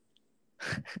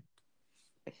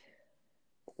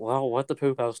 Well, what the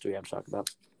poop else do we have to talk about?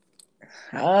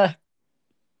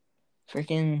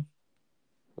 Freaking.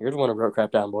 You're the one who wrote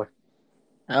crap down, boy.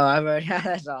 Oh, I've already.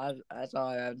 That's all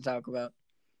I have to talk about.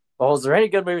 Well, is there any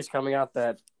good movies coming out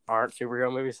that aren't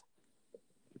superhero movies?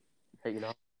 Hey, you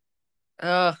know.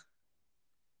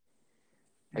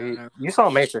 You saw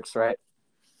Matrix, right?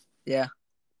 Yeah.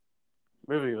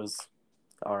 Movie was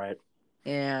all right.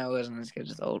 Yeah, it wasn't as good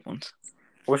as the old ones.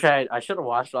 Wish I should have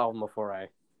watched all of them before I.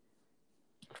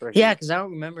 Yeah, because I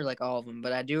don't remember like all of them,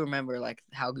 but I do remember like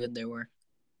how good they were.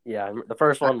 Yeah, the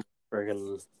first one,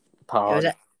 friggin'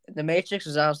 Pog. The Matrix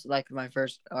was also like my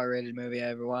first R-rated movie I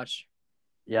ever watched.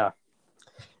 Yeah,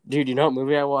 dude, you know what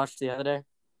movie I watched the other day?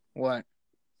 What?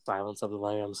 Silence of the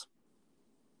Lambs.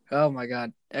 Oh my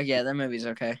God! Yeah, that movie's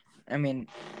okay. I mean,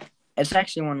 it's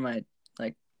actually one of my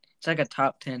it's like a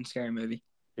top 10 scary movie.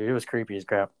 Dude, it was creepy as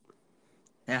crap.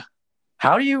 Yeah.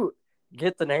 How do you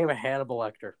get the name of Hannibal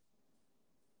Lecter?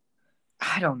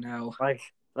 I don't know. Like,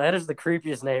 that is the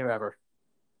creepiest name ever.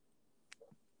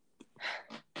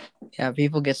 Yeah,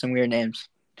 people get some weird names.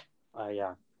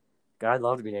 Yeah. God, I'd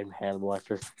love to be named Hannibal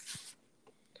Lecter.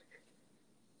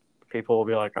 People will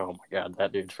be like, oh my God,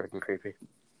 that dude's freaking creepy.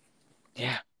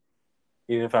 Yeah.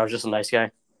 Even if I was just a nice guy.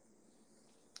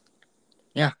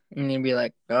 Yeah. And you'd be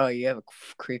like, oh, you have a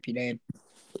creepy name.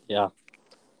 Yeah.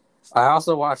 I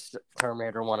also watched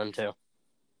Terminator 1 and 2. Yeah.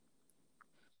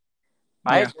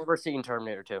 I've never seen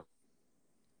Terminator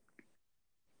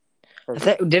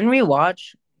 2. Didn't we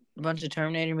watch a bunch of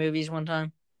Terminator movies one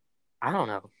time? I don't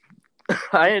know.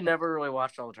 I had never really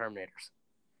watched all the Terminators.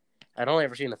 I'd only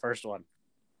ever seen the first one.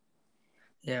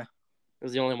 Yeah. It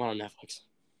was the only one on Netflix.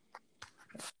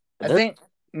 I think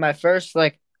my first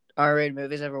R-rated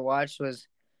movies I ever watched was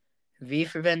V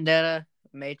for Vendetta,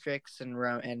 Matrix, and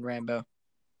Rambo.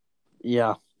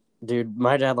 Yeah. Dude,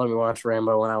 my dad let me watch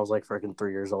Rambo when I was freaking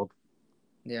 3 years old.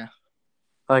 Yeah.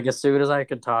 As soon as I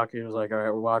could talk, he was like, all right,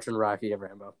 we're watching Rocky and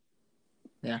Rambo.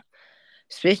 Yeah.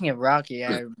 Speaking of Rocky,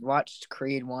 I watched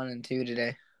Creed 1 and 2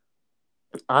 today.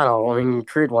 I don't know. I mean,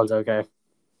 Creed 1's okay.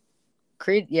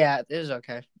 Creed, yeah, it was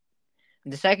okay.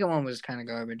 The second one was kind of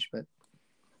garbage, but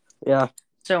yeah,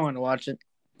 still wanted to watch it.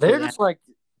 They're just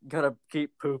gonna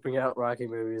keep pooping out Rocky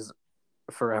movies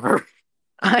forever.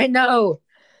 I know.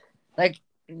 Like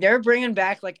they're bringing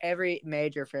back like every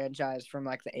major franchise from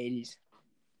like the 80s.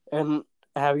 And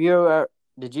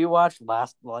did you watch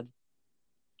Last Blood?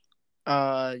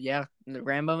 Yeah, the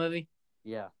Rambo movie.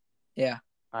 Yeah, Yeah,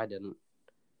 I didn't.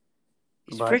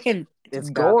 it's But freaking it's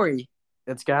gory.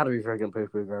 It's got to be freaking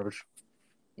poo-poo garbage.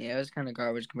 Yeah, it was kind of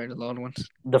garbage compared to the old ones.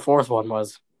 The fourth one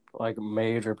was like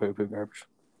major poo-poo garbage.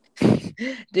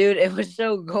 Dude, it was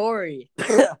so gory.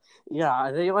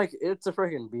 Yeah, it's a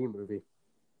freaking B movie.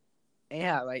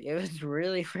 Yeah, like it was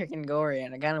really freaking gory,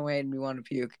 and it kind of made me want to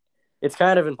puke. It's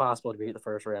kind of impossible to beat the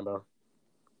first Rambo.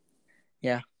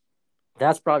 Yeah,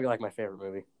 that's probably like my favorite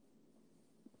movie.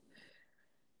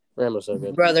 Rambo's so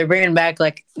good. Bro, they're bringing back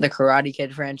like the Karate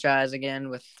Kid franchise again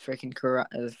with freaking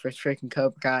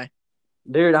Cobra Kai.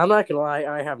 Dude, I'm not gonna lie,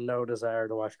 I have no desire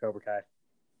to watch Cobra Kai.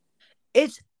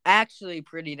 It's actually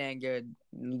pretty dang good,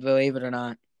 believe it or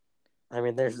not. I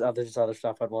mean, there's other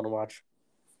stuff I'd want to watch.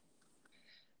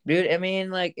 Dude, I mean,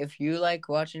 like if you like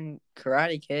watching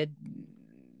Karate Kid,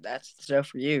 that's the stuff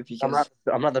for you. Because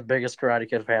I'm not the biggest Karate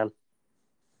Kid fan.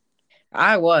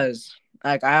 I was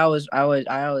like, I always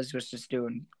was just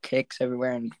doing kicks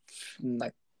everywhere and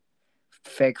like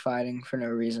fake fighting for no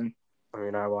reason. I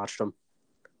mean, I watched them.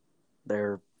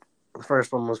 The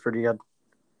first one was pretty good.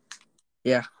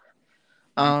 Yeah.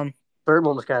 Third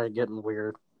one was kind of getting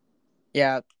weird.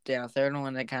 Yeah. Third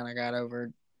one that kind of got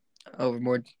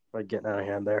overboard. Like getting out of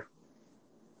hand there.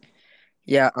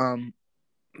 Yeah.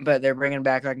 But they're bringing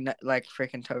back like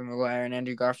freaking Tobey Maguire and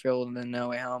Andrew Garfield and then No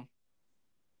Way Home.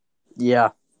 Yeah.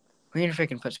 We need to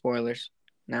freaking put spoilers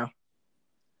now.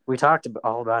 We talked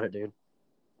all about it, dude.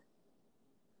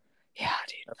 Yeah,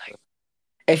 dude. Like,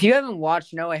 if you haven't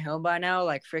watched No Way Home by now,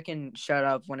 like freaking shut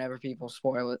up whenever people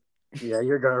spoil it. Yeah,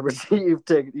 you're garbage. You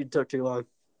took too long.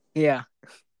 Yeah.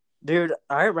 Dude,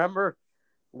 I remember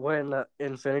when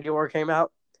Infinity War came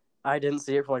out, I didn't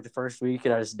see it for like the first week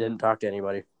and I just didn't talk to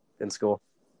anybody in school.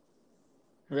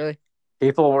 Really?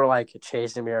 People were like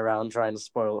chasing me around trying to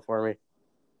spoil it for me.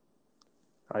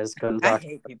 I just couldn't talk. I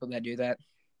hate people that do that.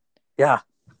 Yeah.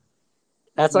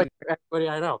 That's like everybody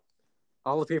I know.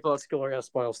 All the people at school are going to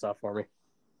spoil stuff for me.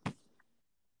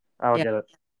 I don't get it.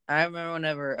 I remember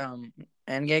whenever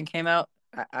Endgame came out,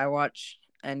 I watched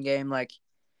Endgame like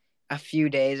a few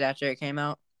days after it came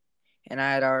out, and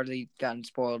I had already gotten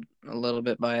spoiled a little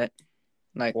bit by it.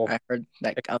 Like, I heard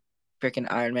that freaking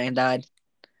Iron Man died.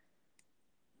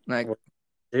 Like,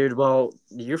 dude, well,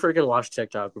 you freaking watched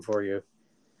TikTok before you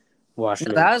watched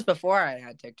it. That was before I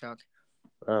had TikTok.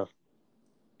 Oh.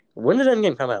 When did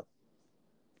Endgame come out?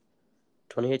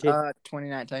 2018?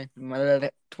 2019.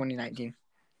 2019.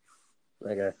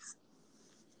 Okay.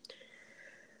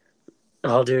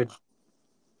 Oh, dude.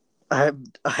 I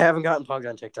haven't gotten plugged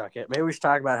on TikTok yet. Maybe we should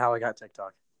talk about how I got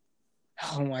TikTok.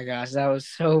 Oh my gosh, that was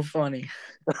so funny.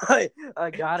 I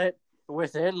got it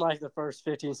within like the first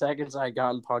 15 seconds. I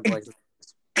gotten pugged like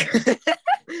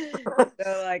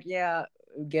So like, yeah,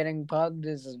 getting pugged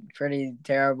is pretty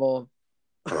terrible.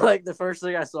 Like the first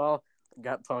thing I saw,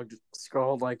 got pugged.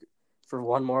 Scrolled like for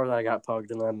one more, that I got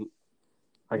pugged, and then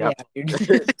I got.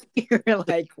 Yeah, you're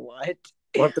like, what?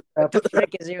 What the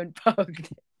frick is even pugged?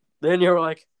 Then you were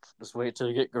like, just wait till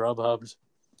you get Grubhubs.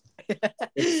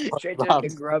 Straight to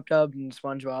get Grubhub and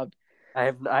SpongeBob.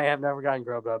 I have never gotten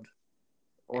Grubhub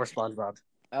or SpongeBob.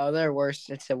 Oh, they're worse.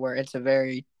 It's a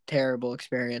very terrible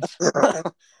experience.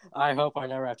 I hope I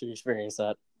never have to experience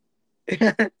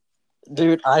that.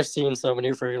 Dude, I've seen so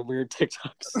many freaking weird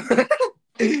TikToks.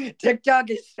 TikTok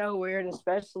is so weird,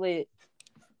 especially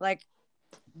like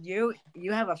you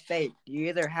have a fate. You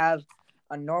either have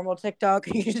a normal TikTok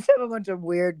or you just have a bunch of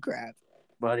weird crap.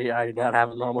 Buddy, I did not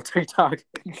have a normal TikTok.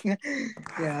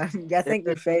 Yeah, I think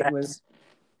the fate was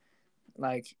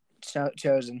like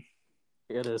chosen.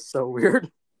 It is so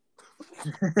weird.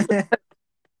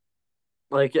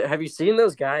 Like, have you seen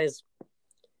those guys?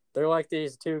 They're like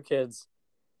these two kids,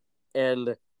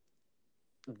 and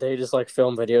they just like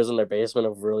film videos in their basement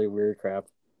of really weird crap.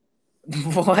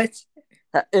 What?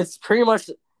 It's pretty much,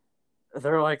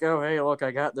 they're like, oh, hey, look,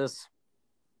 I got this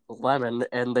lemon,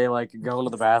 and they like go into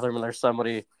the bathroom and there's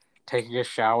somebody taking a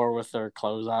shower with their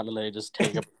clothes on and they just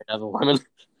take a bite of the lemon.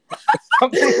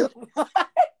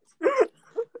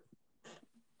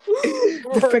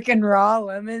 The freaking raw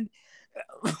lemon.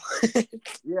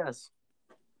 Yes.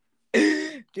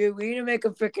 Dude, we need to make a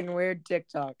freaking weird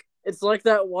TikTok. It's like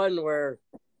that one where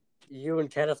you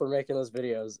and Kenneth were making those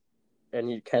videos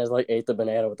and you kind of like ate the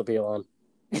banana with the peel on.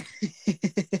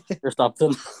 Or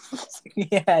something.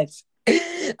 Yes.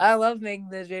 I love making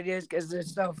those videos because they're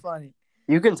so funny.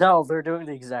 You can tell they're doing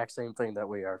the exact same thing that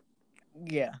we are.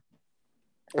 Yeah.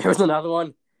 There was another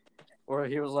one where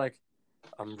he was like,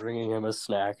 I'm bringing him a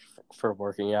snack for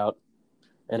working out.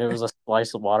 And it was a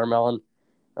slice of watermelon.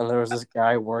 And there was this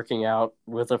guy working out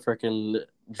with a freaking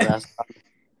dress on.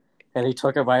 And he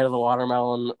took a bite of the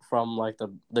watermelon from like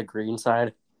the green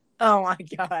side. Oh my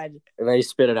god. And then he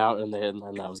spit it out and then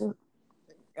that was it.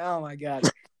 Oh my god.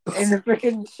 And the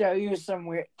freaking show you some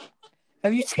weird.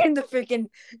 Have you seen the freaking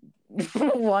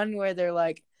one where they're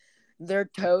like their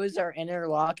toes are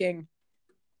interlocking?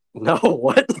 No,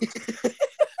 what?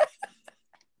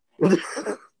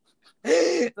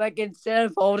 Like instead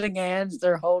of holding hands,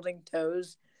 they're holding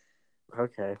toes.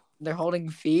 Okay. They're holding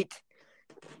feet.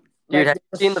 Dude, Like, have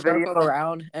you seen the video?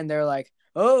 around and they're like,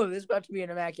 "Oh, this is about to be an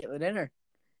immaculate dinner."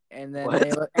 And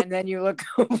then you look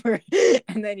over,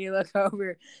 and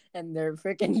their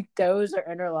freaking toes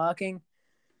are interlocking.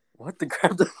 What the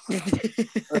crap?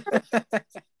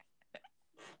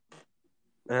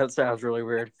 That sounds really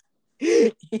weird.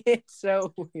 It's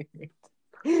so weird.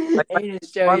 I need to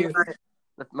show you.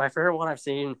 My favorite one I've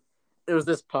seen, it was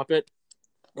this puppet,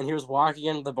 and he was walking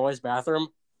into the boys' bathroom,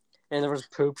 and there was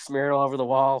poop smeared all over the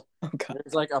wall. Oh, God.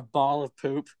 There's like a ball of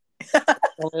poop.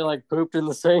 And they like pooped in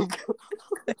the sink.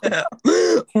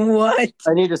 What?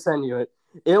 I need to send you it.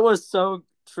 It was so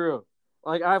true.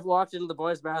 Like, I've walked into the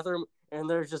boys' bathroom, and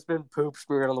there's just been poop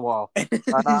smeared on the wall.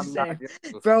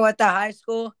 Bro, at the high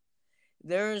school,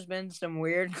 there's been some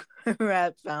weird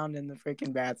crap found in the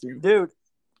freaking bathroom. Dude,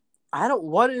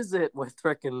 what is it with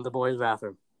freaking the boys'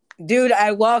 bathroom? Dude,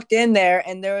 I walked in there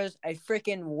and there was a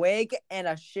freaking wig and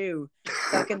a shoe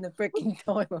stuck in the freaking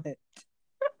toilet.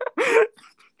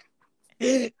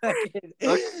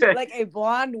 Like a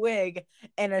blonde wig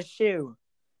and a shoe.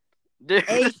 Dude.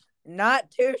 Not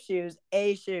two shoes,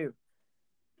 a shoe.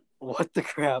 What the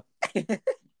crap?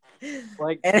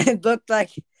 Like, and it looked like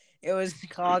it was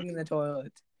clogging the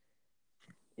toilet.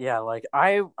 Yeah, like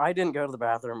I didn't go to the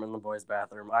bathroom in the boys'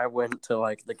 bathroom. I went to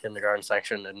like the kindergarten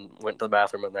section and went to the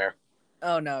bathroom in there.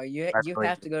 Oh no, you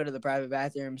have to go to the private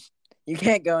bathrooms. You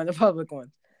can't go in the public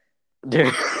ones.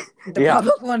 Dude, the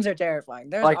public ones are terrifying.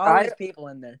 There's like always people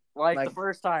in there. Like the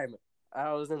first time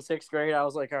I was in 6th grade, I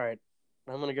was like, all right,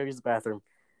 I'm gonna go use the bathroom.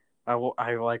 I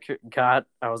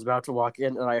was about to walk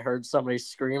in and I heard somebody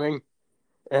screaming,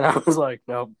 and I was like,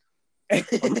 nope.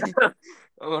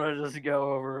 I'm gonna just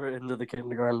go over into the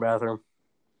kindergarten bathroom.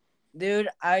 Dude,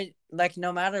 I like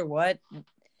no matter what,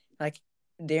 like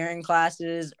during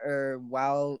classes or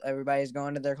while everybody's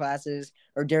going to their classes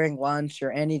or during lunch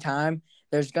or any time,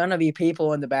 there's gonna be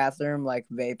people in the bathroom like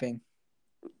vaping.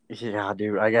 Yeah,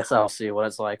 dude. I guess I'll see what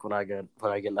it's like when I get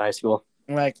into high school.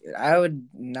 Like, I would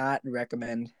not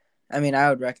recommend. I mean, I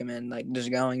would recommend like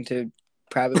just going to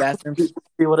private bathrooms.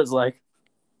 See what it's like.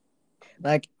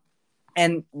 Like.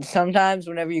 And sometimes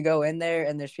whenever you go in there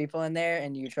and there's people in there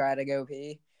and you try to go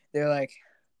pee, they're like,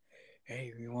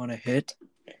 "Hey, you want to hit?"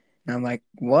 And I'm like,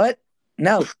 "What?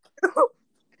 No,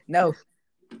 no.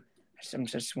 I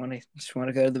just want to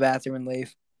go to the bathroom and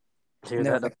leave." Dude,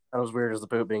 that was weird as the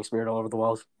poop being smeared all over the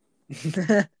walls.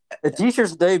 The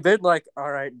teachers, they've been like, "All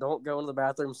right, don't go into the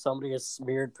bathroom. Somebody has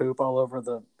smeared poop all over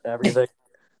the everything."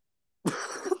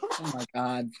 Oh my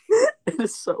god, it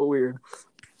is so weird.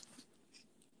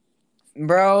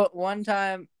 Bro, one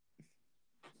time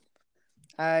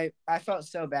I felt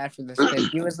so bad for this kid.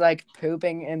 He was like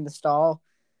pooping in the stall,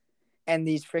 and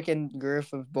these freaking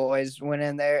group of boys went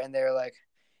in there and they were like,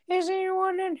 "Is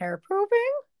anyone in here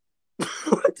pooping?"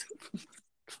 What?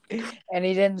 And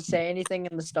he didn't say anything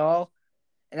in the stall,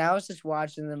 and I was just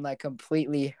watching them like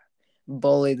completely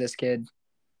bully this kid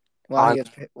while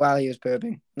he was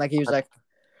pooping. Like he was like,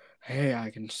 "Hey,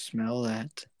 I can smell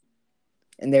that."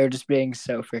 And they were just being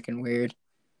so freaking weird.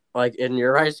 Like in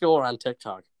your high school or on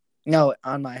TikTok? No,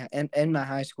 in my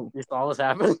high school. You saw this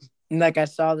happen? Like I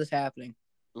saw this happening.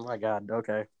 Oh my god,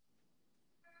 okay.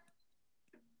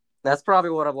 That's probably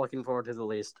what I'm looking forward to the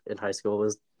least in high school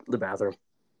is the bathroom.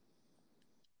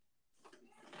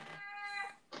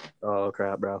 Oh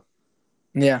crap, bro.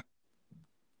 Yeah.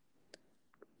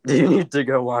 Do you need to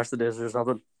go wash the dishes or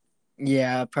something?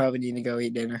 Yeah, I probably need to go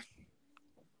eat dinner.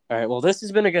 All right, well, this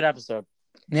has been a good episode.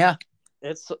 Yeah.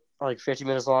 It's like 50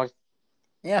 minutes long.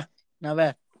 Yeah, not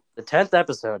bad. The 10th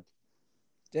episode.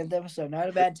 10th episode. Not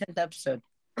a bad 10th episode.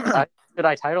 Should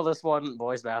I title this one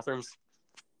Boys Bathrooms?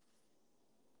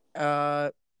 Yeah,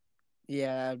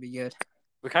 that would be good.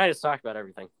 We kind of just talked about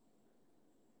everything.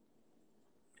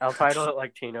 I'll title it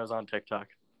like Tino's on TikTok.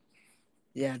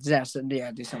 Yeah, do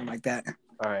something like that.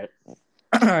 All right. All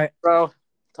right. Bro,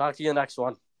 talk to you in the next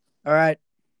one. All right.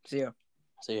 See you.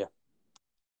 See ya.